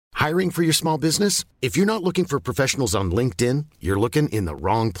Hiring for your small business? If you're not looking for professionals on LinkedIn, you're looking in the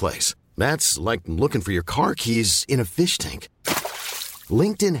wrong place. That's like looking for your car keys in a fish tank.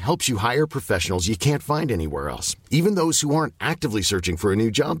 LinkedIn helps you hire professionals you can't find anywhere else, even those who aren't actively searching for a new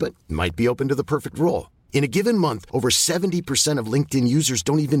job but might be open to the perfect role. In a given month, over 70% of LinkedIn users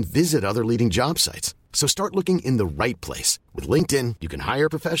don't even visit other leading job sites. So start looking in the right place. With LinkedIn, you can hire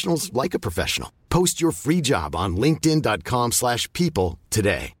professionals like a professional. Post your free job on linkedin.com/people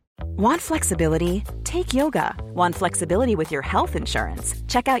today. Want flexibility? Take yoga. Want flexibility with your health insurance?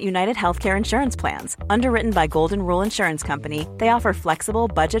 Check out United Healthcare Insurance Plans. Underwritten by Golden Rule Insurance Company, they offer flexible,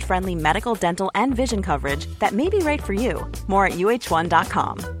 budget-friendly medical, dental, and vision coverage that may be right for you. More at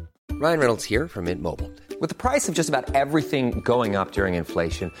uh1.com. Ryan Reynolds here from Mint Mobile. With the price of just about everything going up during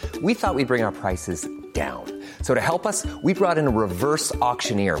inflation, we thought we'd bring our prices down. So to help us, we brought in a reverse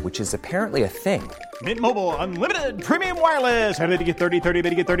auctioneer, which is apparently a thing. Mint Mobile Unlimited Premium Wireless. How to get 30, 30, bit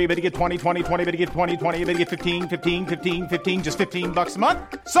to get 30, bit to get 20, 20, 20, bit to get 20, 20, bit to get 15, 15, 15, 15, just $15 a month?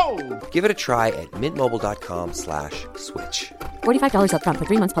 Sold! Give it a try at mintmobile.com/switch. $45 up front for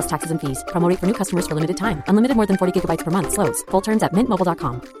 3 months plus taxes and fees. Promo rate for new customers for limited time. Unlimited more than 40 gigabytes per month. Slows full terms at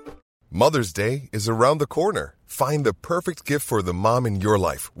mintmobile.com. Mother's Day is around the corner. Find the perfect gift for the mom in your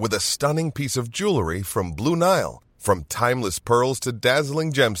life with a stunning piece of jewelry from Blue Nile. From timeless pearls to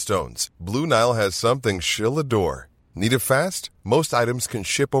dazzling gemstones, Blue Nile has something she'll adore. Need it fast? Most items can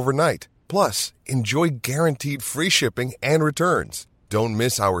ship overnight. Plus, enjoy guaranteed free shipping and returns. Don't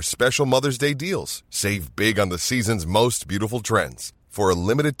miss our special Mother's Day deals. Save big on the season's most beautiful trends. For a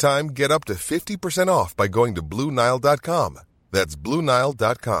limited time, get up to 50% off by going to BlueNile.com. That's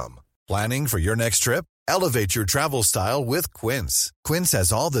BlueNile.com. Planning for your next trip? Elevate your travel style with Quince. Quince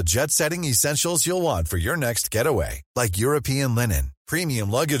has all the jet-setting essentials you'll want for your next getaway, like European linen,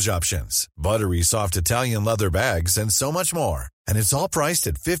 premium luggage options, buttery soft Italian leather bags, and so much more. And it's all priced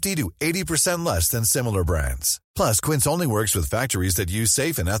at 50 to 80% less than similar brands. Plus, Quince only works with factories that use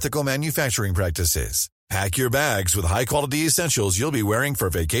safe and ethical manufacturing practices. Pack your bags with high-quality essentials you'll be wearing for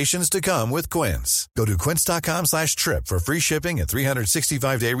vacations to come with Quince. Go to quince.com/trip for free shipping and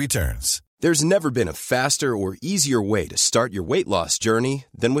 365-day returns. There's never been a faster or easier way to start your weight loss journey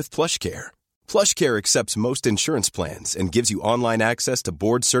than with PlushCare. PlushCare accepts most insurance plans and gives you online access to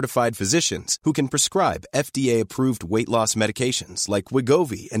board-certified physicians who can prescribe FDA-approved weight loss medications like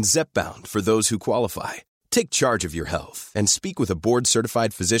Wegovy and Zepbound for those who qualify. Take charge of your health and speak with a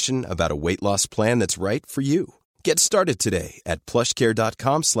board-certified physician about a weight loss plan that's right for you. Get started today at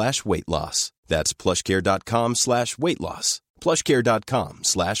plushcare.com/weight loss. That's plushcare.com/weight loss.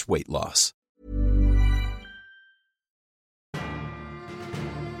 plushcare.com/weight loss.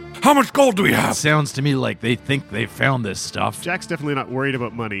 How much gold do we have? Sounds to me like they think they found this stuff. Jack's definitely not worried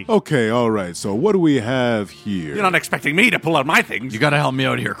about money. Okay, all right. So what do we have here? You're not expecting me to pull out my things. You gotta help me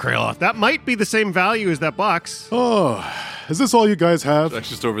out here, Krayla. That might be the same value as that box. Oh, is this all you guys have? Jack's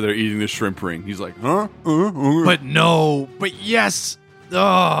just over there eating the shrimp ring. He's like, huh? But no, but yes.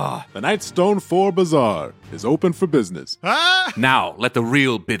 Ugh. The Nightstone 4 Bazaar is open for business. Now, let the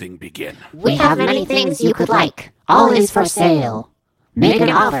real bidding begin. We have many things you could like. All is for sale. Make an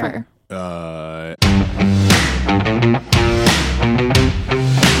offer.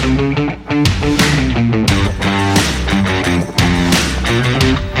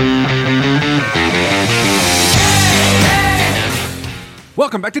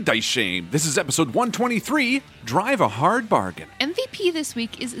 Welcome back to Dice Shame. This is episode 123, Drive a Hard Bargain. MVP this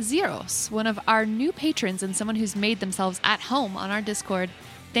week is Zeros, one of our new patrons and someone who's made themselves at home on our Discord.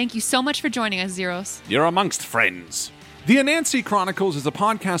 Thank you so much for joining us, Zeros. You're amongst friends. The Anansi Chronicles is a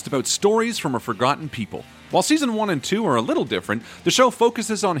podcast about stories from a forgotten people. While Season 1 and 2 are a little different, the show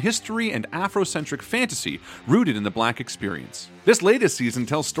focuses on history and Afrocentric fantasy rooted in the Black experience. This latest season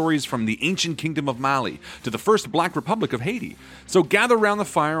tells stories from the ancient kingdom of Mali to the first Black Republic of Haiti. So gather around the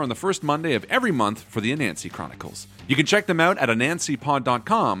fire on the first Monday of every month for the Anansi Chronicles. You can check them out at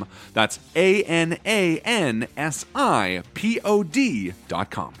AnansiPod.com. That's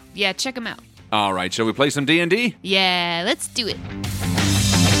ANANSIPOD.com. Yeah, check them out. All right, shall we play some D&D? Yeah, let's do it.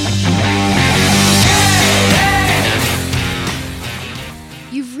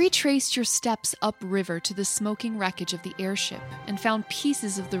 You've retraced your steps upriver to the smoking wreckage of the airship and found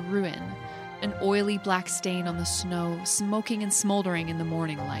pieces of the ruin, an oily black stain on the snow, smoking and smoldering in the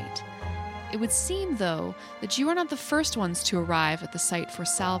morning light. It would seem, though, that you are not the first ones to arrive at the site for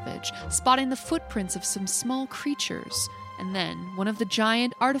salvage, spotting the footprints of some small creatures, and then one of the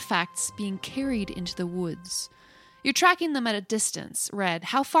giant artifacts being carried into the woods. You're tracking them at a distance. Red,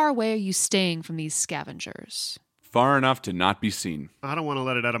 how far away are you staying from these scavengers? Far enough to not be seen. I don't want to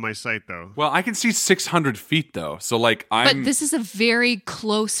let it out of my sight, though. Well, I can see 600 feet, though. So, like, But this is a very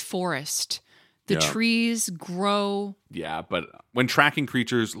close forest. The Yeah. trees grow. Yeah, but when tracking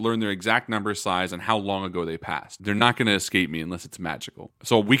creatures learn their exact number, size, and how long ago they passed, they're not going to escape me unless it's magical.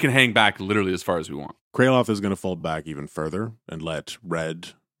 So we can hang back literally as far as we want. Kraloth is going to fold back even further and let Red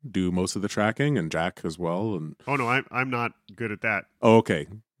do most of the tracking, and Jack as well. And Oh, no, I'm not good at that. oh, okay.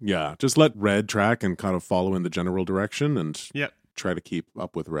 Yeah, just let Red track and kind of follow in the general direction and try to keep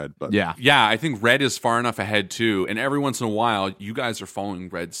up with Red. But Yeah, I think Red is far enough ahead too. And every once in a while, you guys are following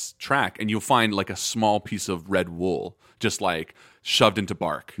Red's track, and you'll find like a small piece of red wool just like shoved into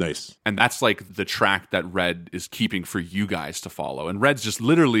bark. Nice. And that's like the track that Red is keeping for you guys to follow. And Red's just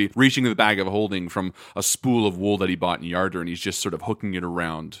literally reaching in the bag of holding from a spool of wool that he bought in Yarder, and he's just sort of hooking it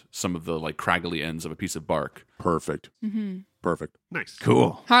around some of the like craggly ends of a piece of bark. Perfect. Mm-hmm. Perfect. Nice.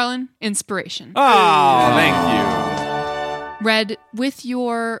 Cool. Harlan, inspiration. Oh, thank you. Red, with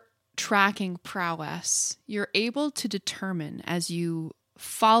your tracking prowess, you're able to determine as you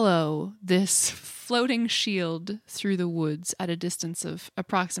follow this floating shield through the woods at a distance of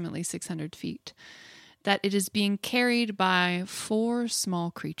approximately 600 feet that it is being carried by 4 small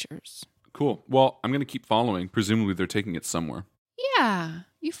creatures. Cool. Well, I'm going to keep following. Presumably they're taking it somewhere. Yeah,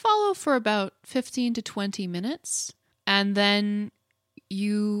 you follow for about 15 to 20 minutes, and then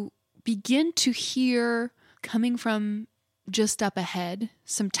you begin to hear, coming from just up ahead,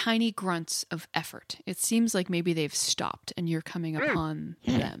 some tiny grunts of effort. It seems like maybe they've stopped and you're coming upon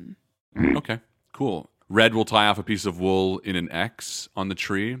them. Okay, cool. Red will tie off a piece of wool in an X on the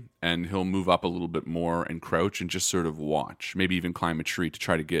tree, and he'll move up a little bit more and crouch and just sort of watch, maybe even climb a tree to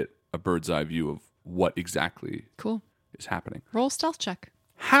try to get a bird's eye view of what exactly is happening. Roll stealth check.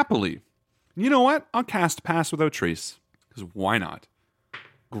 Happily. You know what? I'll cast Pass Without Trace, because why not?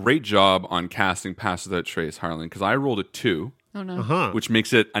 Great job on casting Pass Without Trace, Harlan, because I rolled a 2, Oh, no. which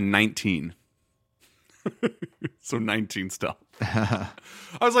makes it a 19. So 19 stealth. I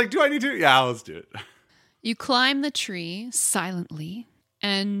was like, do I need to? Yeah, let's do it. You climb the tree silently,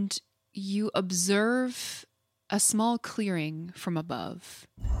 and you observe a small clearing from above.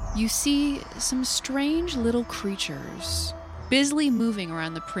 You see some strange little creatures busily moving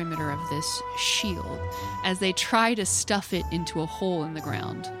around the perimeter of this shield as they try to stuff it into a hole in the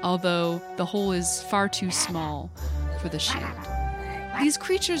ground, although the hole is far too small for the shield. These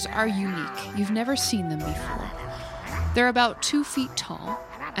creatures are unique. You've never seen them before. They're about 2 feet tall,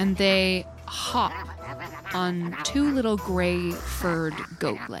 and they hop on 2 little gray furred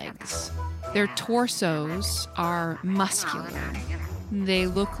goat legs. Their torsos are muscular. They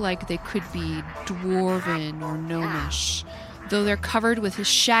look like they could be dwarven or gnomish, though they're covered with a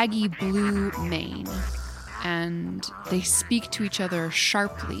shaggy blue mane. And they speak to each other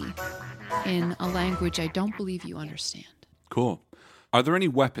sharply in a language I don't believe you understand. Cool. Are there any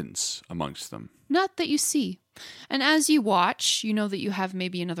weapons amongst them? Not that you see. And as you watch, you know that you have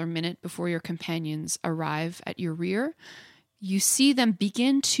maybe another minute before your companions arrive at your rear. You see them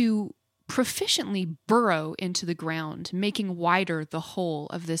begin to proficiently burrow into the ground, making wider the hole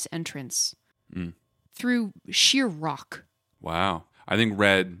of this entrance through sheer rock. Wow. I think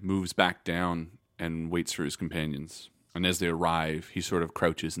Red moves back down and waits for his companions. And as they arrive, he sort of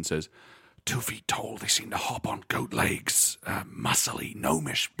crouches and says, 2 feet tall, they seem to hop on goat legs, muscly,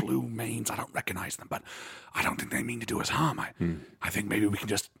 gnomish, blue manes. I don't recognize them, but I don't think they mean to do us harm. I think maybe we can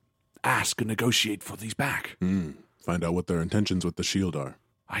just ask and negotiate for these back. Find out what their intentions with the shield are.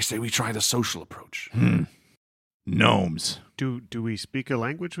 I say we try the social approach. Gnomes. Do we speak a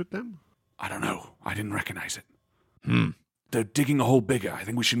language with them? I don't know. I didn't recognize it. They're digging a hole bigger. I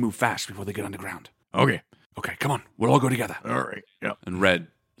think we should move fast before they get underground. Okay. Okay, come on. We'll all go together. All right. Yep. And Red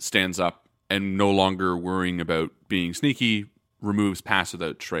stands up and, no longer worrying about being sneaky, removes Pass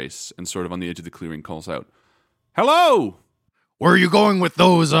Without Trace and sort of on the edge of the clearing calls out, "Hello!" Where are you going with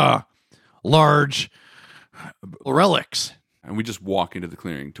those large relics? And we just walk into the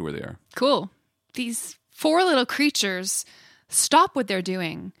clearing to where they are. Cool. These 4 little creatures stop what they're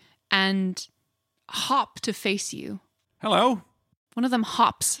doing and hop to face you. Hello. One of them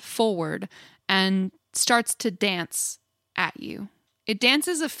hops forward and starts to dance at you. It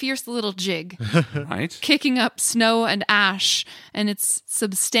dances a fierce little jig, Right. kicking up snow and ash, and its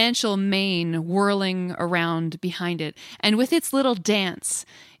substantial mane whirling around behind it. And with its little dance,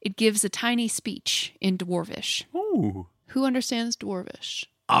 it gives a tiny speech in Dwarvish. Ooh. Who understands Dwarvish?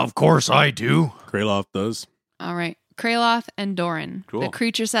 Of course I do. Kraloth does. All right. Kraloth and Doran. Cool. The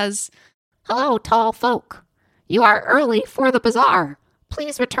creature says, Hello, tall folk. You are early for the bazaar.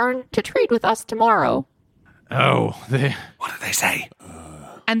 Please return to trade with us tomorrow. Oh, What did they say?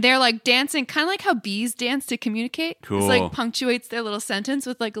 And they're like dancing, kind of like how bees dance to communicate. Cool. It's like punctuates their little sentence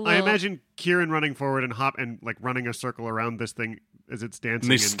with like a little. I imagine Kieran running forward and like running a circle around this thing as it's dancing.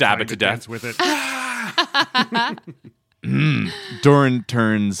 And they stab it to death with it. Doran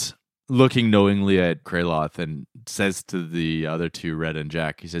turns, looking knowingly at Kraloth, and says to the other two, Red and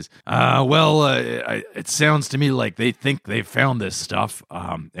Jack, he says, it sounds to me like they think they found this stuff,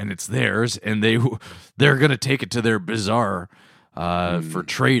 and it's theirs, and they're going to take it to their bazaar for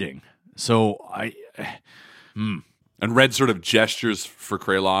trading. So And Red sort of gestures for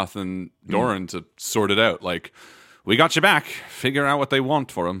Kraloth and Doran to sort it out. Like, we got you back. Figure out what they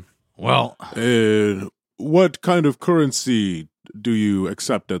want for him. Well, what kind of currency do you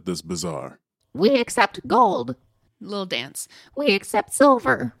accept at this bazaar? We accept gold. Little dance. We accept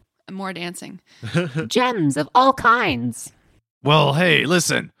silver. More dancing. Gems of all kinds. well, hey,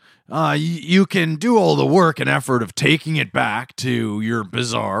 listen. You can do all the work and effort of taking it back to your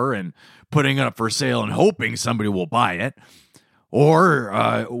bazaar and putting it up for sale and hoping somebody will buy it.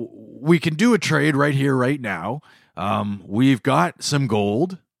 Or we can do a trade right here, right now. We've got some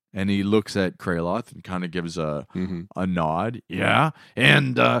gold. And he looks at Kraloth and kind of gives a nod. Yeah.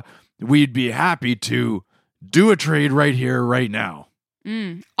 And we'd be happy to do a trade right here, right now.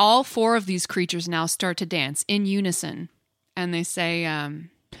 All 4 of these creatures now start to dance in unison. And they say,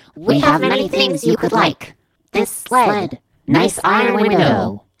 We have many things you could like. This sled, nice iron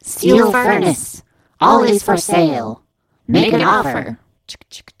window, steel furnace, all is for sale. Make an offer.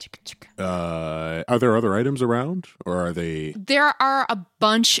 Are there other items around, or are they... There are a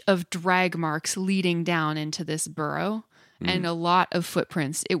bunch of drag marks leading down into this burrow and a lot of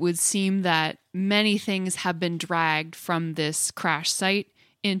footprints. It would seem that many things have been dragged from this crash site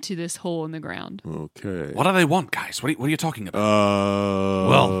into this hole in the ground. Okay. What do they want, guys? What are you talking about?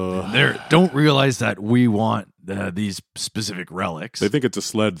 Well, they don't realize that we want these specific relics. They think it's a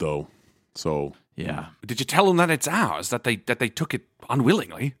sled, though. So... Yeah. Did you tell them that it's ours, that they took it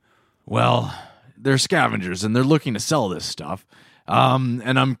unwillingly? Well, they're scavengers, and they're looking to sell this stuff.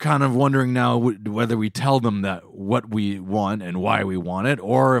 And I'm kind of wondering now whether we tell them that what we want and why we want it,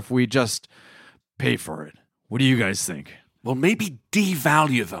 or if we just pay for it. What do you guys think? Well, maybe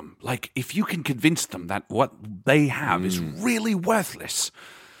devalue them. Like, if you can convince them that what they have is really worthless,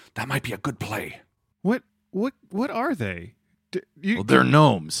 that might be a good play. What are they? They're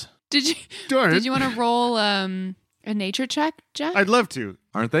gnomes. Did you want to roll a nature check, Jack? I'd love to.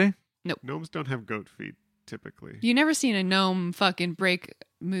 Aren't they? Nope. Gnomes don't have goat feet, typically. You never seen a gnome fucking break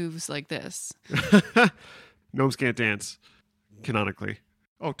moves like this. Gnomes can't dance, canonically.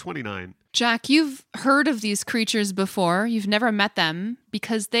 Oh, 29. Jack, you've heard of these creatures before. You've never met them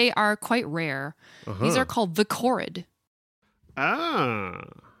because they are quite rare. These are called the Chorid. Ah.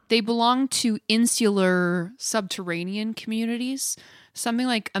 They belong to insular subterranean communities, something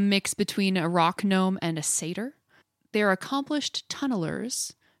like a mix between a rock gnome and a satyr. They're accomplished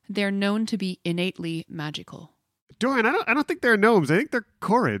tunnelers. They're known to be innately magical. Doran, I don't think they're gnomes. I think they're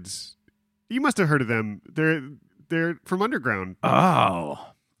Chorids. You must have heard of them. They're from underground.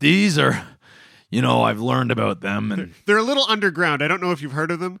 Oh, these are, I've learned about them. And they're a little underground. I don't know if you've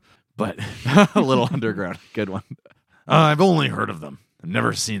heard of them. But a little underground. Good one. I've only heard of them. I've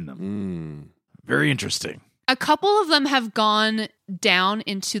never seen them. Very interesting. A couple of them have gone down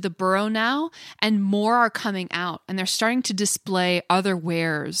into the burrow now, and more are coming out, and they're starting to display other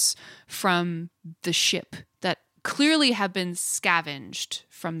wares from the ship that clearly have been scavenged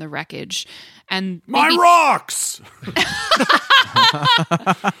from the wreckage. And My rocks!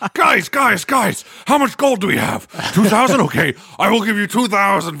 Guys, how much gold do we have? 2,000? Okay, I will give you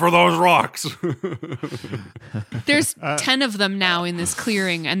 2,000 for those rocks. There's 10 of them now in this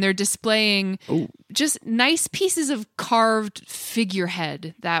clearing, and they're displaying just nice pieces of carved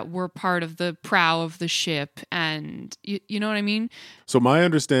figurehead that were part of the prow of the ship. And you know what I mean? So my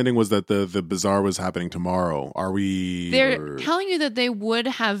understanding was that the bazaar was happening tomorrow. Are we... They're telling you that they would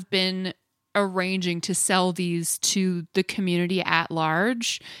have been arranging to sell these to the community at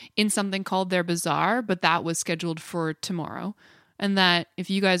large in something called their bazaar, but that was scheduled for tomorrow. And that if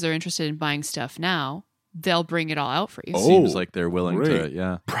you guys are interested in buying stuff now, they'll bring it all out for you. Seems like they're willing to,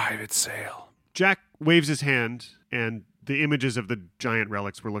 yeah. Private sale. Jack waves his hand, and the images of the giant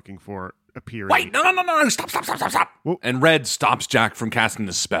relics we're looking for appear. Wait, no, stop. Whoa. And Red stops Jack from casting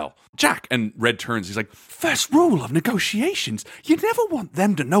the spell. Jack, and Red turns, he's like, first rule of negotiations, you never want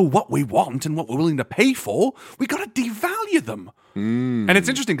them to know what we want and what we're willing to pay for. We gotta devalue them. And it's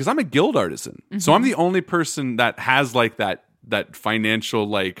interesting, because I'm a guild artisan, so I'm the only person that has like that financial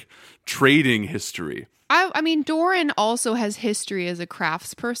like trading history. I mean, Doran also has history as a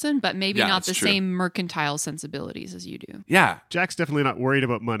craftsperson, but maybe Yeah, not that's the true. same mercantile sensibilities as you do. Yeah. Jack's definitely not worried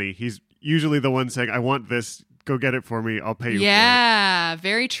about money. He's usually the one saying, I want this. Go get it for me. I'll pay you for it. Yeah,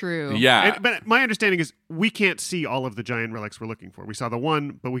 very true. Yeah. But my understanding is we can't see all of the giant relics we're looking for. We saw the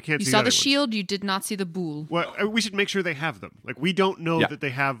one, but we can't You see saw the the other shield, you did not see the bull. ones. Well, we should make sure they have them. Like, we don't know Yeah. that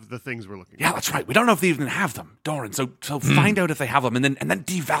they have the things we're looking for. Yeah, that's right. We don't know if they even have them, Doran. So find out if they have them and then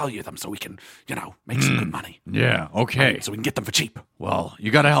devalue them so we can, make some good money. Yeah, okay. So we can get them for cheap. Well,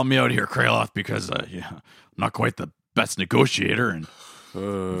 you got to help me out here, Kraloth, because I'm not quite the best negotiator, and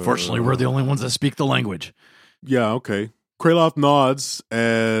unfortunately, we're the only ones that speak the language. Yeah, okay. Kraloth nods,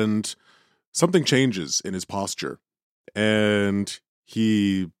 and something changes in his posture. And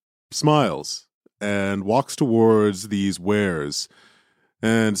he smiles and walks towards these wares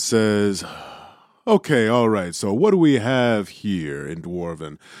and says, okay, all right, so what do we have here in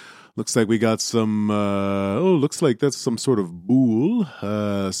Dwarven? Looks like we got some, looks like that's some sort of bool,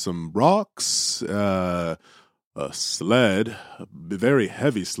 some rocks, a sled, a very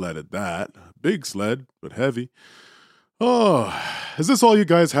heavy sled at that. Big sled, but heavy. Oh, is this all you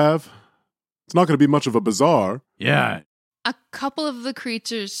guys have? It's not going to be much of a bazaar. Yeah. A couple of the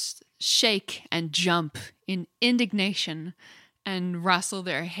creatures shake and jump in indignation and rustle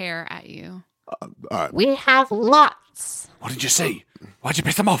their hair at you. All right. We have lots. What did you say? Why'd you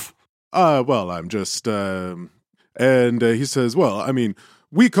piss them off? Well, I'm just, and he says, well, I mean,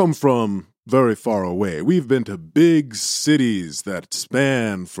 we come from very far away. We've been to big cities that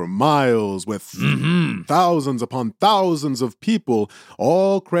span for miles with thousands upon thousands of people,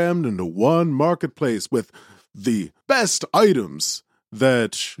 all crammed into one marketplace with the best items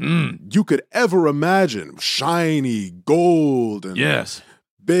that you could ever imagine. Shiny gold and Yes.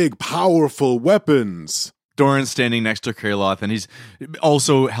 big, powerful weapons. Doran's standing next to Kraloth, and he's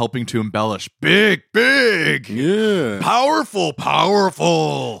also helping to embellish. Big, big. Yeah. Powerful.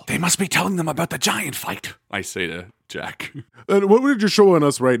 They must be telling them about the giant fight, I say to Jack. And what you're showing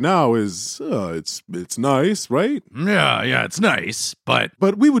us right now is, it's nice, right? Yeah, it's nice, but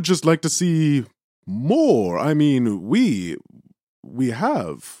we would just like to see more. I mean, we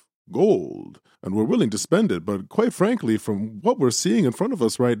have gold, and we're willing to spend it, but quite frankly, from what we're seeing in front of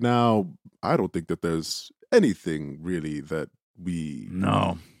us right now, I don't think that there's anything really that we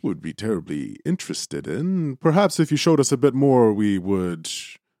would be terribly interested in. Perhaps if you showed us a bit more, we would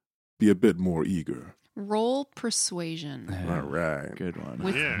be a bit more eager. Roll persuasion All right. good one.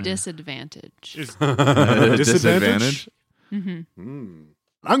 with disadvantage. Disadvantage? Mm-hmm.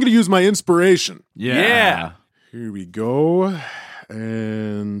 I'm going to use my inspiration. Yeah. Here we go.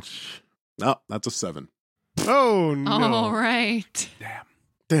 And that's a 7. Oh, no. All right.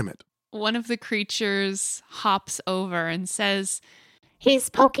 Damn it. One of the creatures hops over and says, He's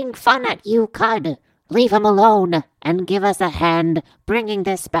poking fun at you, Cud. Leave him alone and give us a hand bringing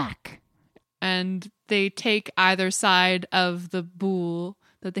this back. and they take either side of the bool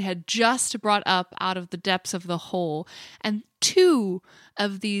that they had just brought up out of the depths of the hole, and two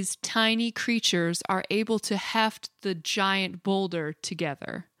of these tiny creatures are able to heft the giant boulder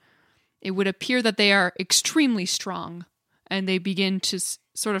together. It would appear that they are extremely strong, and they begin to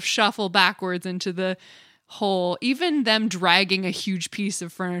sort of shuffle backwards into the hole. Even them dragging a huge piece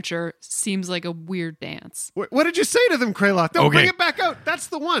of furniture seems like a weird dance. What did you say to them, Kraloth? No, bring it back out. That's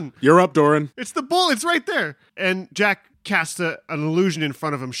the one. You're up, Doran. It's the bull. It's right there. And Jack casts an illusion in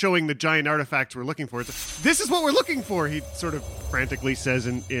front of him, showing the giant artifacts we're looking for. This is what we're looking for, he sort of frantically says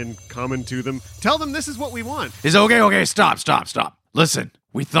in common to them. Tell them this is what we want. Is okay, stop. Listen,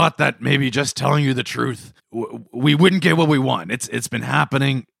 we thought that maybe just telling you the truth, we wouldn't get what we want. It's been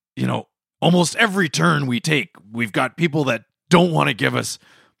happening, almost every turn we take. We've got people that don't want to give us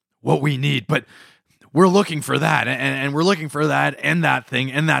what we need, but we're looking for that, and we're looking for that, and that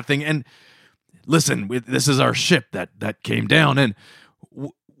thing, and that thing. And listen, this is our ship that came down, and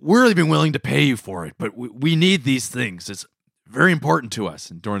we're even willing to pay you for it, but we need these things. It's very important to us.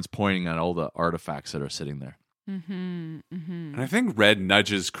 And Doran's pointing at all the artifacts that are sitting there. Mm-hmm, mm-hmm. And I think Red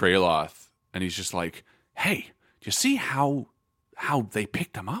nudges Kraloth, and he's just like, "Hey, do you see how they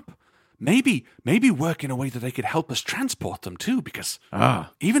picked them up? Maybe work in a way that they could help us transport them too, because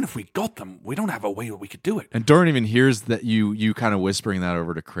even if we got them, we don't have a way where we could do it." And Doran even hears that you kind of whispering that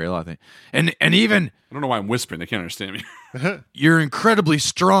over to Kraloth, and even I don't know why I'm whispering; they can't understand me. You're incredibly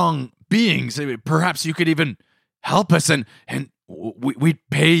strong beings. Perhaps you could even help us, and we'd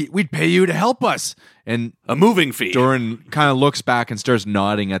pay you to help us. And a moving fee. Doran kind of looks back and starts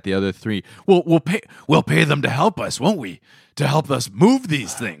nodding at the other three. We'll pay them to help us, won't we? To help us move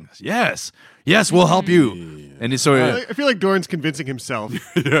these things. Yes, we'll help you. And so I feel like Doran's convincing himself.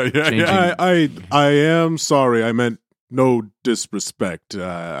 Yeah. I am sorry. I meant no disrespect.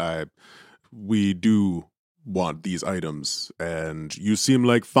 We do want these items, and you seem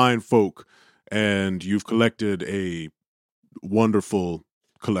like fine folk, and you've collected a wonderful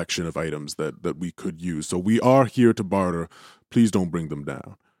collection of items that we could use. So we are here to barter. Please don't bring them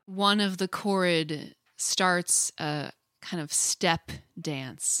down. One of the Korrid starts a kind of step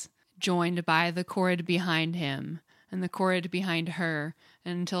dance, joined by the Korrid behind him and the Korrid behind her,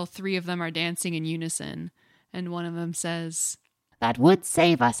 until three of them are dancing in unison. And one of them says, "That would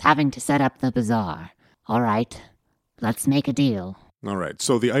save us having to set up the bazaar. All right, let's make a deal." All right.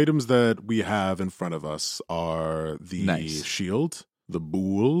 So the items that we have in front of us are the shield, the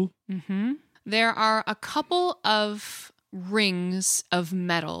bool. Mm-hmm. There are a couple of rings of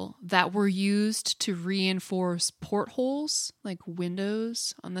metal that were used to reinforce portholes, like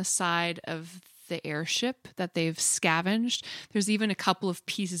windows on the side of the airship that they've scavenged. There's even a couple of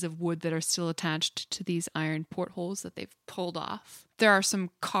pieces of wood that are still attached to these iron portholes that they've pulled off. There are some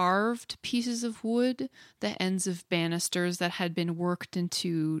carved pieces of wood, the ends of banisters that had been worked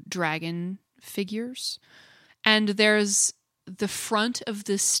into dragon figures. And there's the front of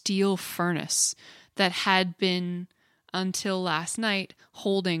the steel furnace that had been, until last night,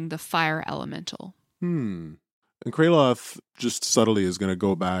 holding the fire elemental. And Kraloth just subtly is going to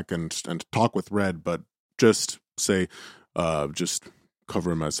go back and talk with Red, but just say, just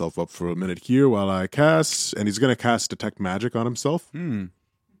covering myself up for a minute here while I cast, and he's going to cast Detect Magic on himself, kind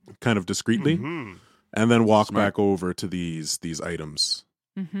of discreetly, and then walk back over to these items.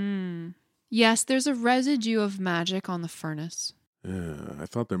 Mm-hmm. Yes, there's a residue of magic on the furnace. Yeah, I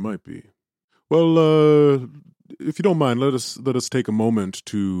thought there might be. Well, if you don't mind, let us take a moment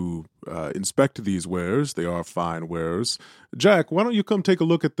to inspect these wares. They are fine wares. Jack, why don't you come take a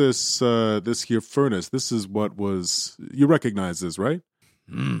look at this here furnace? This is what was, you recognize this, right?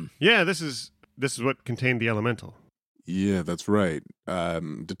 Yeah, this is what contained the elemental. Yeah, that's right.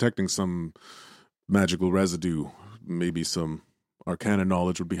 Detecting some magical residue, maybe some arcana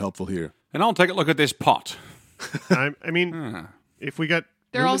knowledge would be helpful here. And I'll take a look at this pot. I mean, if we got...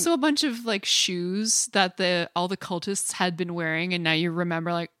 There are also a bunch of shoes that all the cultists had been wearing, and now you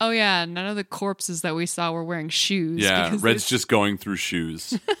remember oh yeah, none of the corpses that we saw were wearing shoes. Yeah, Red's just going through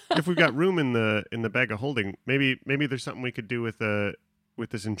shoes. If we've got room in the bag of holding, maybe there's something we could do with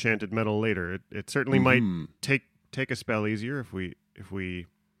this enchanted metal later. It certainly might take a spell easier if we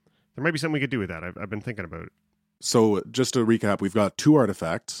there might be something we could do with that. I've been thinking about it. So just to recap, we've got 2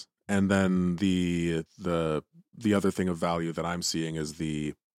 artifacts, and then the other thing of value that I'm seeing is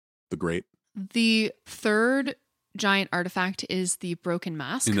the grate. The third giant artifact is the broken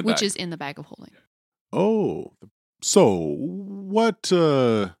mask, which is in the bag of holding. Oh, so what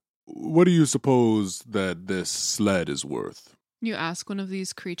do you suppose that this sled is worth? You ask one of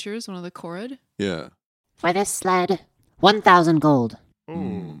these creatures, one of the Korrid. Yeah. For this sled, 1,000 gold.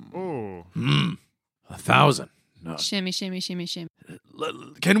 Oh. 1,000. No. Shimmy.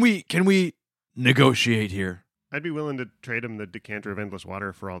 Can we negotiate here? I'd be willing to trade him the decanter of endless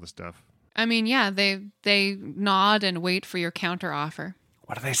water for all the stuff. I mean, yeah, they nod and wait for your counter offer.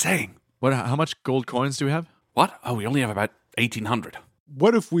 What are they saying? How much gold coins do we have? What? Oh, we only have about 1,800.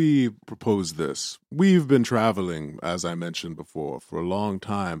 What if we propose this? We've been traveling, as I mentioned before, for a long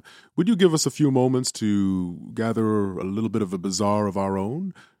time. Would you give us a few moments to gather a little bit of a bazaar of our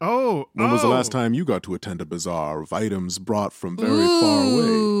own? When was the last time you got to attend a bazaar of items brought from very far away?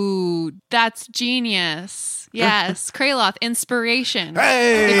 Ooh, that's genius. Yes, Kraloth, inspiration.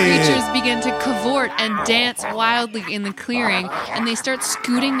 Hey! The creatures begin to cavort and dance wildly in the clearing, and they start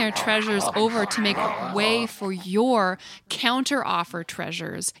scooting their treasures over to make way for your counter-offer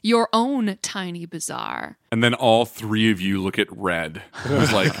treasures, your own tiny bazaar. And then all 3 of you look at Red.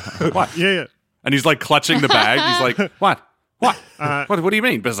 He's like, what? Yeah. And he's clutching the bag. He's like, what? What? What do you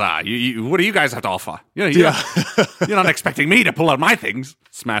mean, bazaar? What do you guys have to offer? You're not expecting me to pull out my things.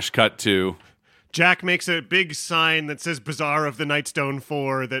 Smash cut to... Jack makes a big sign that says Bazaar of the Nightstone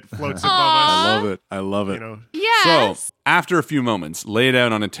 4 that floats above us. I love it. Yes. So, after a few moments, laid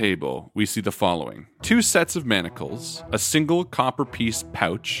out on a table, we see the following. 2 sets of manacles, a single copper piece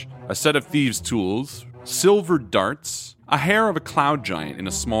pouch, a set of thieves' tools, silver darts, a hair of a cloud giant in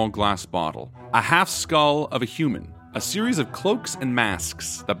a small glass bottle, a half skull of a human, a series of cloaks and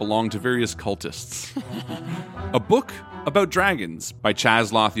masks that belong to various cultists, a book About Dragons by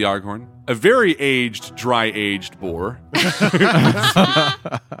Chazloth Yarghorn, a very aged, dry-aged boar,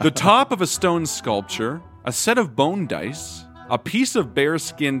 the top of a stone sculpture, a set of bone dice, a piece of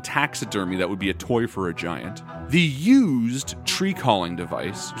bearskin taxidermy that would be a toy for a giant, the used tree-calling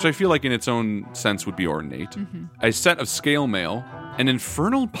device, which I feel like in its own sense would be ornate, a set of scale mail, an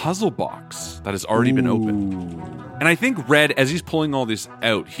infernal puzzle box that has already been opened. And I think Red, as he's pulling all this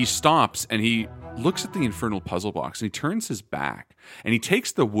out, he stops and he looks at the infernal puzzle box and he turns his back and he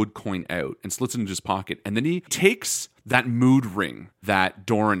takes the wood coin out and slits it into his pocket, and then he takes that mood ring that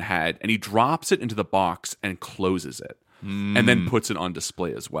Doran had and he drops it into the box and closes it. And then puts it on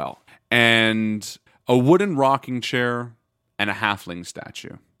display as well. And a wooden rocking chair and a halfling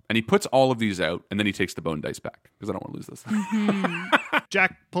statue. And he puts all of these out, and then he takes the bone dice back, because I don't want to lose this.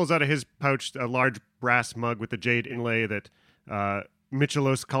 Jack pulls out of his pouch a large brass mug with a jade inlay that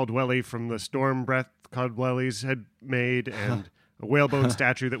Michelos Caldwelly from the Storm Breath Caldwellys had made, and a whalebone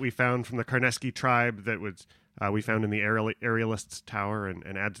statue that we found from the Karneski tribe that was we found in the Aerialists' Tower,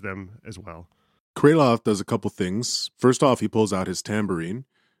 and adds them as well. Kraloth does a couple things. First off, he pulls out his tambourine,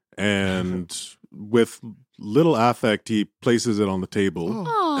 and with little affect, he places it on the table,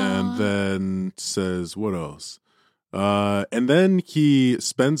 and then says, "What else?" And then he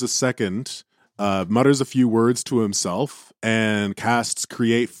spends a second, mutters a few words to himself, and casts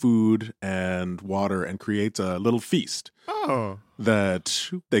Create Food and Water, and creates a little feast.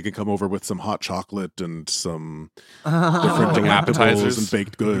 That they can come over with some hot chocolate and some different appetizers and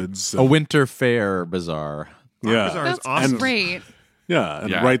baked goods. A winter fair bazaar. Yeah. Bazaar is That's awesome. great. Yeah, and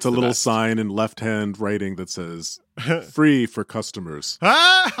Yeah, writes a it's the little best. sign in left-hand writing that says, "Free for customers."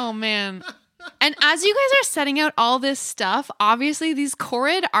 Oh, man. And as you guys are setting out all this stuff, obviously these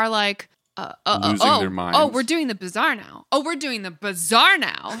Korrid are like, Losing their minds. Oh, we're doing the bazaar now. Oh, we're doing the bazaar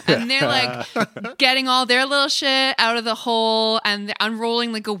now. And they're like getting all their little shit out of the hole, and they're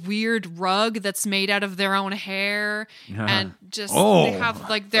unrolling like a weird rug that's made out of their own hair. And just they have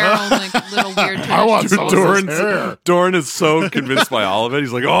like their own like little weird traditions. Doran is so convinced by all of it.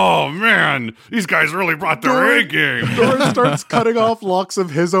 He's like, oh man, these guys really brought their A game. Doran starts cutting off locks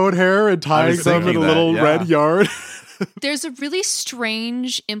of his own hair and tying them in a thinking little that, red yard. There's a really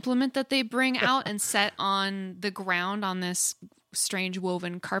strange implement that they bring out and set on the ground on this strange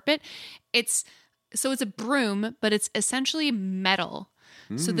woven carpet. It's a broom, but it's essentially metal.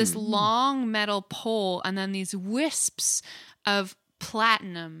 So this long metal pole and then these wisps of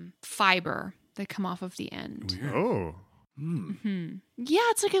platinum fiber that come off of the end. Oh. Yeah,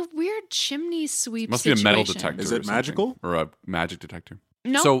 it's like a weird chimney sweep Must be a metal situation. detector. Is or it something. magical? Or a magic detector?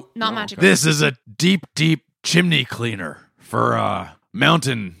 No, So- not Oh, magical. This is a deep, deep chimney cleaner for a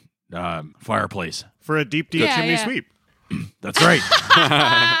mountain fireplace. For a deep chimney sweep. That's right.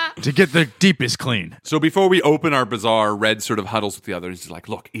 To get the deepest clean. So before we open our bazaar, Red sort of huddles with the others. He's like,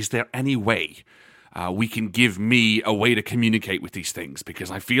 look, is there any way we can give me a way to communicate with these things?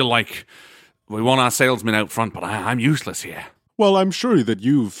 Because I feel like we want our salesman out front, but I'm useless here. Well, I'm sure that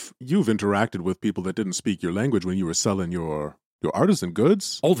you've interacted with people that didn't speak your language when you were selling your artisan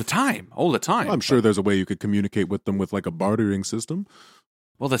goods. All the time. I'm sure there's a way you could communicate with them with like a bartering system.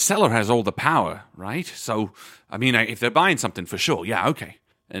 Well, the seller has all the power, right? So, I mean, if they're buying something for sure, yeah, okay.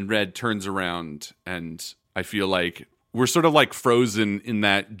 And Red turns around, and I feel like we're sort of like frozen in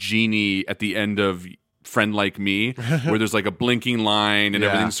that genie at the end of Friend Like Me, where there's like a blinking line and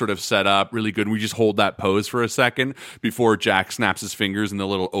everything's sort of set up really good. And we just hold that pose for a second before Jack snaps his fingers and the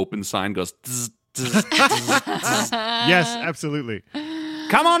little open sign goes, tzz, tzz, tzz, tzz. Yes, absolutely.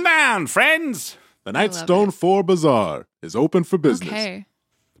 Come on down, friends. The Nightstone 4 Bazaar is open for business. Okay.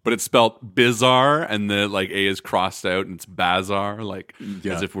 But it's spelled bizarre, and the like A is crossed out, and it's bazar, like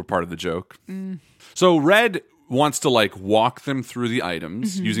as if we're part of the joke. So Red wants to like walk them through the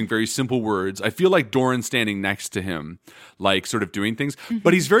items using very simple words. I feel like Doran's standing next to him, like sort of doing things,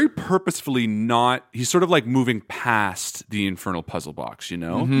 but he's very purposefully not. He's sort of like moving past the infernal puzzle box, you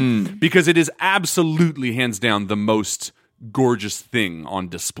know, because it is absolutely hands down the most gorgeous thing on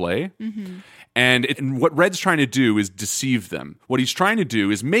display. And what Red's trying to do is deceive them. What he's trying to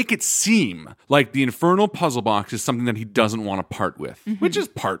do is make it seem like the infernal puzzle box is something that he doesn't want to part with, which is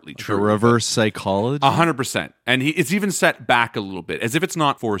partly The true. reverse psychology. 100%. And it's even set back a little bit, as if it's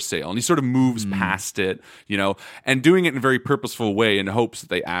not for sale. And he sort of moves past it, you know, and doing it in a very purposeful way in hopes that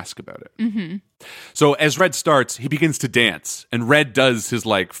they ask about it. So as Red starts, he begins to dance. And Red does his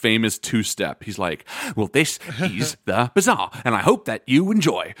like famous two-step. He's like, well, this is the bazaar, and I hope that you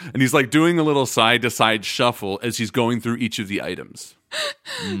enjoy. And he's like doing a little side-to-side shuffle as he's going through each of the items.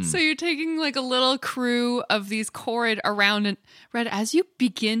 So you're taking like a little crew of these Korrid around, and Red, as you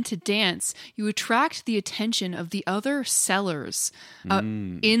begin to dance, you attract the attention of the other sellers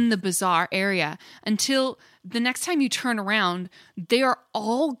in the bazaar area until the next time you turn around, they are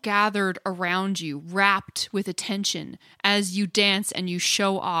all gathered around you, wrapped with attention as you dance and you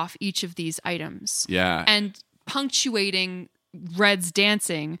show off each of these items. Yeah. And punctuating Red's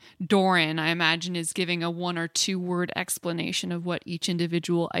dancing, Doran, I imagine, is giving a 1 or 2 word explanation of what each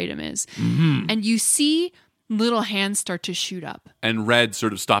individual item is. Mm-hmm. And you see little hands start to shoot up. And Red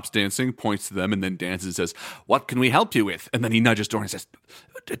sort of stops dancing, points to them, and then dances and says, "What can we help you with?" And then he nudges Doran and says,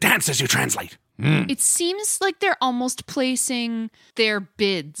 "Dance as you translate." It seems like they're almost placing their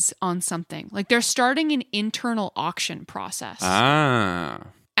bids on something. Like they're starting an internal auction process. Ah.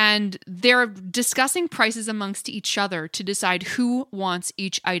 And they're discussing prices amongst each other to decide who wants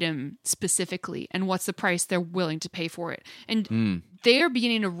each item specifically and what's the price they're willing to pay for it. And they are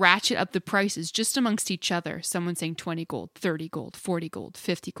beginning to ratchet up the prices just amongst each other. Someone saying 20 gold, 30 gold, 40 gold,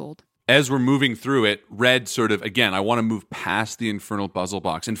 50 gold. As we're moving through it, Red sort of, again, I want to move past the infernal puzzle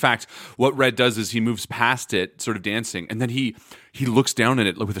box. In fact, what Red does is he moves past it, sort of dancing, and then he looks down at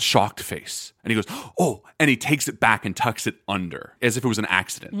it with a shocked face. And he goes, "Oh," and he takes it back and tucks it under, as if it was an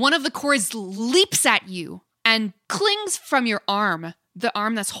accident. One of the Korrids leaps at you and clings from your arm, the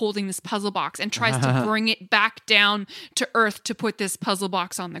arm that's holding this puzzle box, and tries to bring it back down to earth to put this puzzle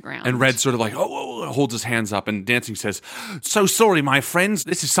box on the ground. And Red sort of like, holds his hands up, and dancing says, "So sorry, my friends.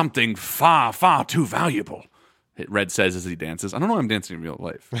 This is something far, far too valuable." Red says as he dances. I don't know why I'm dancing in real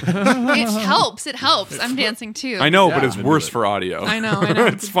life. It helps. It helps. I'm dancing too. I know, but it's worse for audio. I know.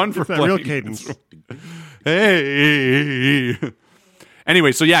 It's fun for playing. Real cadence. Hey.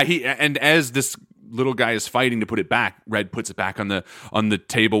 Anyway, so yeah, and as this little guy is fighting to put it back, Red puts it back on the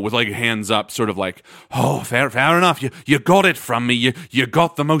table with like hands up, sort of like, "Oh, fair enough. You got it from me. You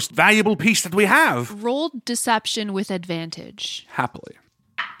got the most valuable piece that we have." Roll deception with advantage. Happily.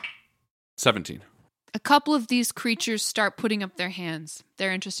 17. A couple of these creatures start putting up their hands.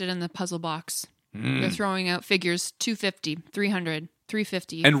 They're interested in the puzzle box. They're throwing out figures 250, 300,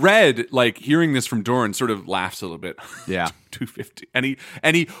 350. And Red, like hearing this from Doran, sort of laughs a little bit. Yeah. 250.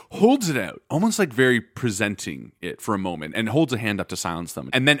 And he holds it out, almost like very presenting it for a moment, and holds a hand up to silence them.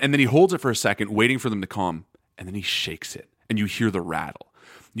 And then he holds it for a second, waiting for them to calm, and then he shakes it, and you hear the rattle.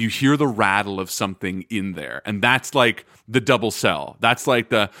 You hear the rattle of something in there. And that's like the double sell. That's like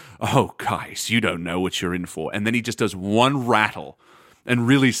the, "Oh, guys, you don't know what you're in for." And then he just does one rattle and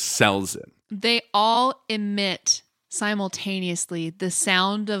really sells it. They all emit simultaneously the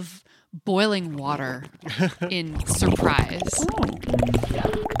sound of boiling water in surprise.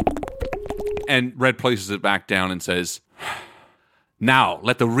 And Red places it back down and says, "Now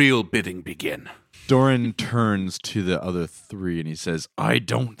let the real bidding begin." Doran turns to the other three and he says, "I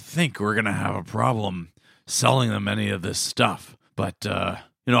don't think we're going to have a problem selling them any of this stuff. But,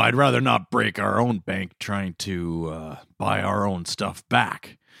 I'd rather not break our own bank trying to buy our own stuff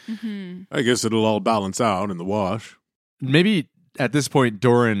back." Mm-hmm. I guess it'll all balance out in the wash. Maybe at this point,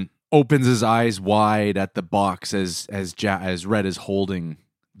 Doran opens his eyes wide at the box as Red is holding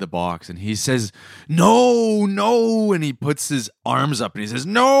the box, and he says, "No, no," and he puts his arms up and he says,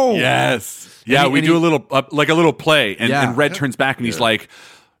 "No." Yes. Yeah, we do a little play, and Red turns back and he's like,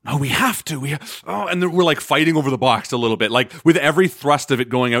 "No, we have to. And then we're like fighting over the box a little bit. Like with every thrust of it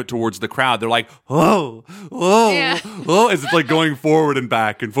going out towards the crowd, they're like, "Whoa, whoa, whoa," as it's like going forward and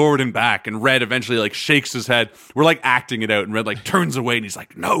back and forward and back. And Red eventually like shakes his head. We're like acting it out, and Red like turns away and he's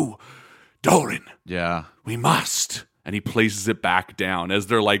like, "No, Doran. Yeah. We must." And he places it back down as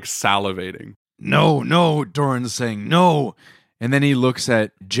they're like salivating. "No, no," Doran's saying, "no." And then he looks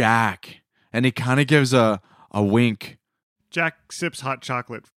at Jack and he kind of gives a wink. Jack sips hot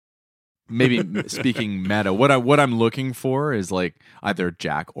chocolate. Maybe speaking meta, what I'm looking for is like either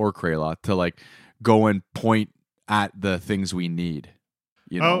Jack or Krayla to like go and point at the things we need.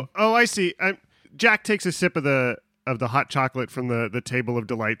 You know? Oh, I see. Jack takes a sip of the hot chocolate from the table of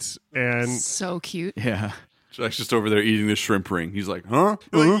delights, and so cute. Yeah. Jack's just over there eating the shrimp ring. He's like, "Huh?"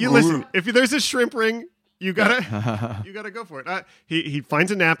 You listen. If there's a shrimp ring, you gotta go for it. He finds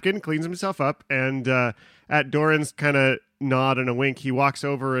a napkin, cleans himself up, and at Doran's kind of nod and a wink, he walks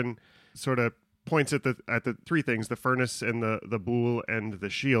over and sort of points at the three things: the furnace and the bowl and the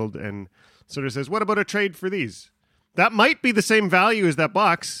shield, and sort of says, "What about a trade for these? That might be the same value as that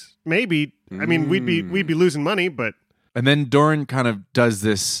box. Maybe. I mean, we'd be losing money, but." And then Doran kind of does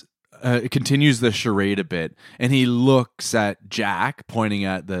this. Continues the charade a bit, and he looks at Jack pointing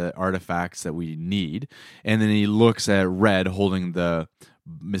at the artifacts that we need, and then he looks at Red holding the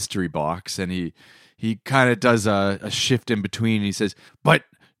mystery box, and he he kind of does a shift in between. He says, but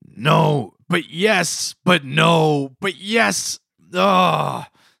no, but yes, but no, but yes.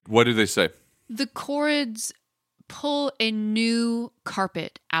 What do they say? The Chords pull a new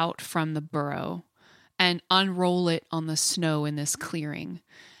carpet out from the burrow and unroll it on the snow in this clearing.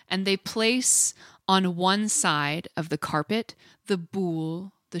 And they place on one side of the carpet the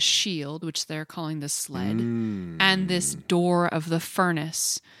bool, the shield, which they're calling the sled, and this door of the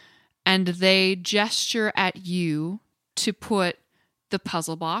furnace. And they gesture at you to put the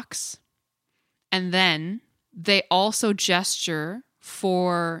puzzle box. And then they also gesture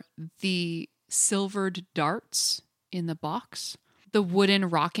for the silvered darts in the box, the wooden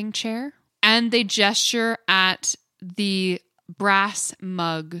rocking chair, and they gesture at the brass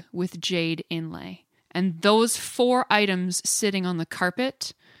mug with jade inlay. And those 4 items sitting on the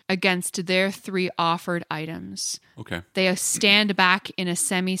carpet against their 3 offered items. Okay. They stand back in a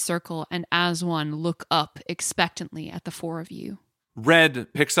semicircle and as one look up expectantly at the 4 of you.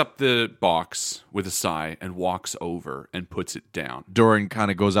 Red picks up the box with a sigh and walks over and puts it down. Doran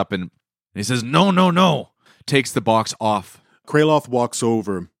kind of goes up and he says, no. Takes the box off. Kraloth walks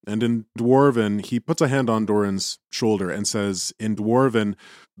over, and in Dwarven, he puts a hand on Doran's shoulder and says, in Dwarven,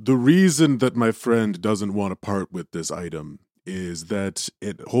 the reason that my friend doesn't want to part with this item is that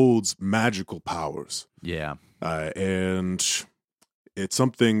it holds magical powers. Yeah. And it's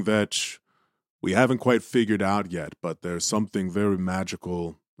something that we haven't quite figured out yet, but there's something very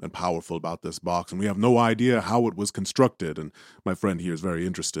magical and powerful about this box, and we have no idea how it was constructed, and my friend here is very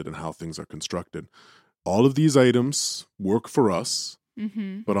interested in how things are constructed. All of these items work for us,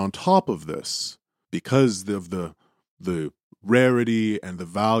 but on top of this, because of the rarity and the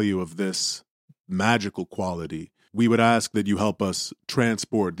value of this magical quality, we would ask that you help us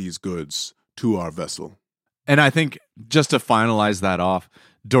transport these goods to our vessel. And I think just to finalize that off,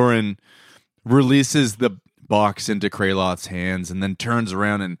 Doran releases the box into Kraloth's hands and then turns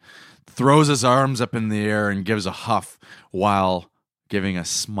around and throws his arms up in the air and gives a huff while giving a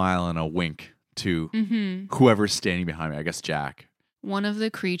smile and a wink to whoever's standing behind me, I guess Jack. One of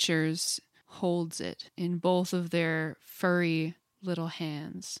the creatures holds it in both of their furry little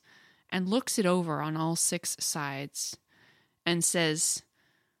hands and looks it over on all 6 sides and says,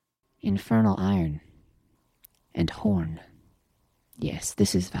 Infernal iron and horn. Yes,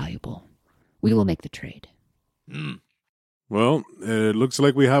 this is valuable. We will make the trade. Well, it looks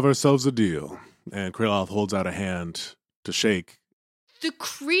like we have ourselves a deal. And Kraloth holds out a hand to shake. The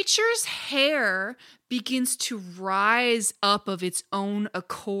creature's hair begins to rise up of its own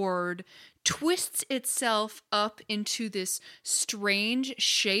accord, twists itself up into this strange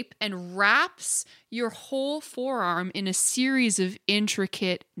shape, and wraps your whole forearm in a series of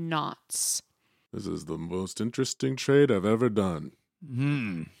intricate knots. This is the most interesting trade I've ever done.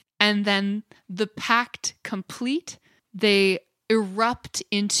 And then the pact complete, they erupt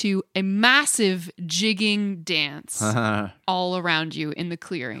into a massive jigging dance all around you in the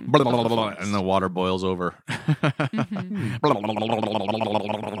clearing. And the water boils over.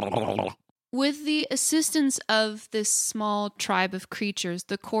 With the assistance of this small tribe of creatures,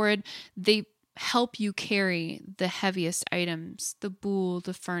 the Chord, they help you carry the heaviest items, the bool,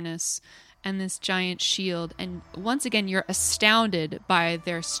 the furnace, and this giant shield. And once again, you're astounded by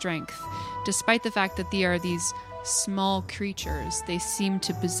their strength. Despite the fact that they are these small creatures, they seem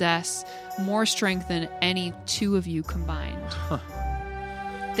to possess more strength than any 2 of you combined.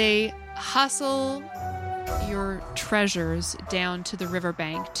 They hustle your treasures down to the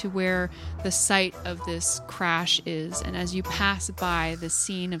riverbank to where the site of this crash is. And as you pass by the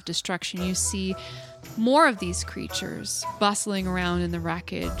scene of destruction, you see more of these creatures bustling around in the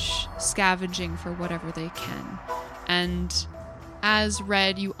wreckage, scavenging for whatever they can. And as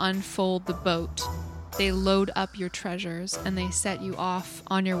Red, you unfold the boat, they load up your treasures and they set you off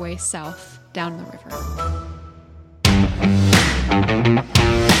on your way south down the river.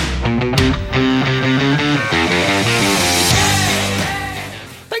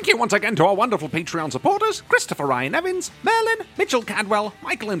 Thank you once again to our wonderful Patreon supporters, Christopher Ryan Evans, Merlin, Mitchell Cadwell,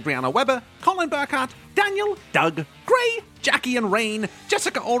 Michael and Brianna Weber, Colin Burkhart, Daniel, Doug, Gray, Jackie and Rain,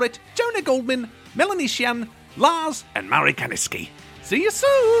 Jessica Orrit, Jonah Goldman, Melanie Shen, Lars, and Mari Kaniski. See you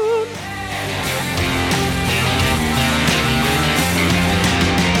soon!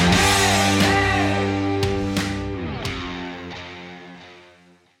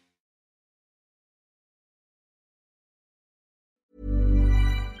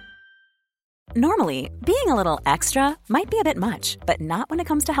 Normally, being a little extra might be a bit much, but not when it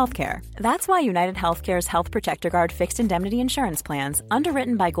comes to healthcare. That's why United Healthcare's Health Protector Guard fixed indemnity insurance plans,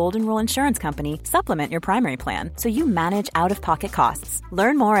 underwritten by Golden Rule Insurance Company, supplement your primary plan so you manage out-of-pocket costs.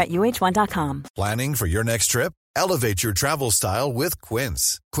 Learn more at uh1.com. Planning for your next trip? Elevate your travel style with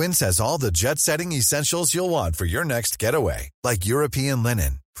Quince. Quince has all the jet-setting essentials you'll want for your next getaway, like European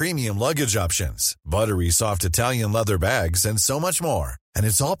linen, premium luggage options, buttery soft Italian leather bags, and so much more. And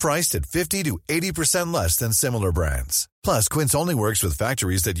it's all priced at 50 to 80% less than similar brands. Plus, Quince only works with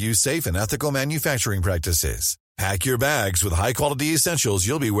factories that use safe and ethical manufacturing practices. Pack your bags with high-quality essentials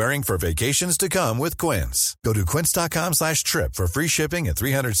you'll be wearing for vacations to come with Quince. Go to quince.com/trip for free shipping and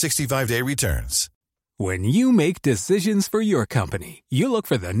 365-day returns. When you make decisions for your company, you look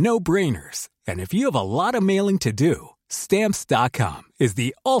for the no-brainers. And if you have a lot of mailing to do, Stamps.com is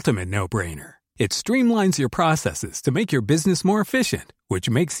the ultimate no-brainer. It streamlines your processes to make your business more efficient, which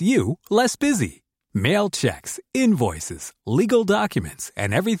makes you less busy. Mail checks, invoices, legal documents,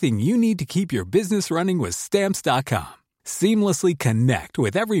 and everything you need to keep your business running with Stamps.com. Seamlessly connect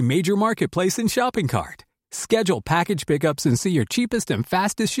with every major marketplace and shopping cart. Schedule package pickups and see your cheapest and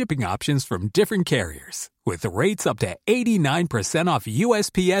fastest shipping options from different carriers, with rates up to 89% off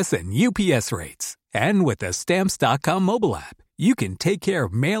USPS and UPS rates. And with the Stamps.com mobile app, you can take care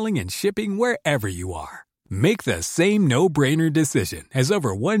of mailing and shipping wherever you are. Make the same no-brainer decision as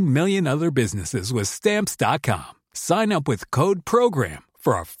over 1 million other businesses with Stamps.com. Sign up with code PROGRAM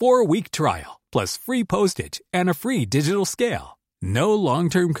for a 4-week trial, plus free postage and a free digital scale. No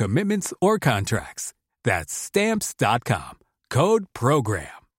long-term commitments or contracts. That's Stamps.com. Code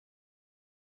PROGRAM.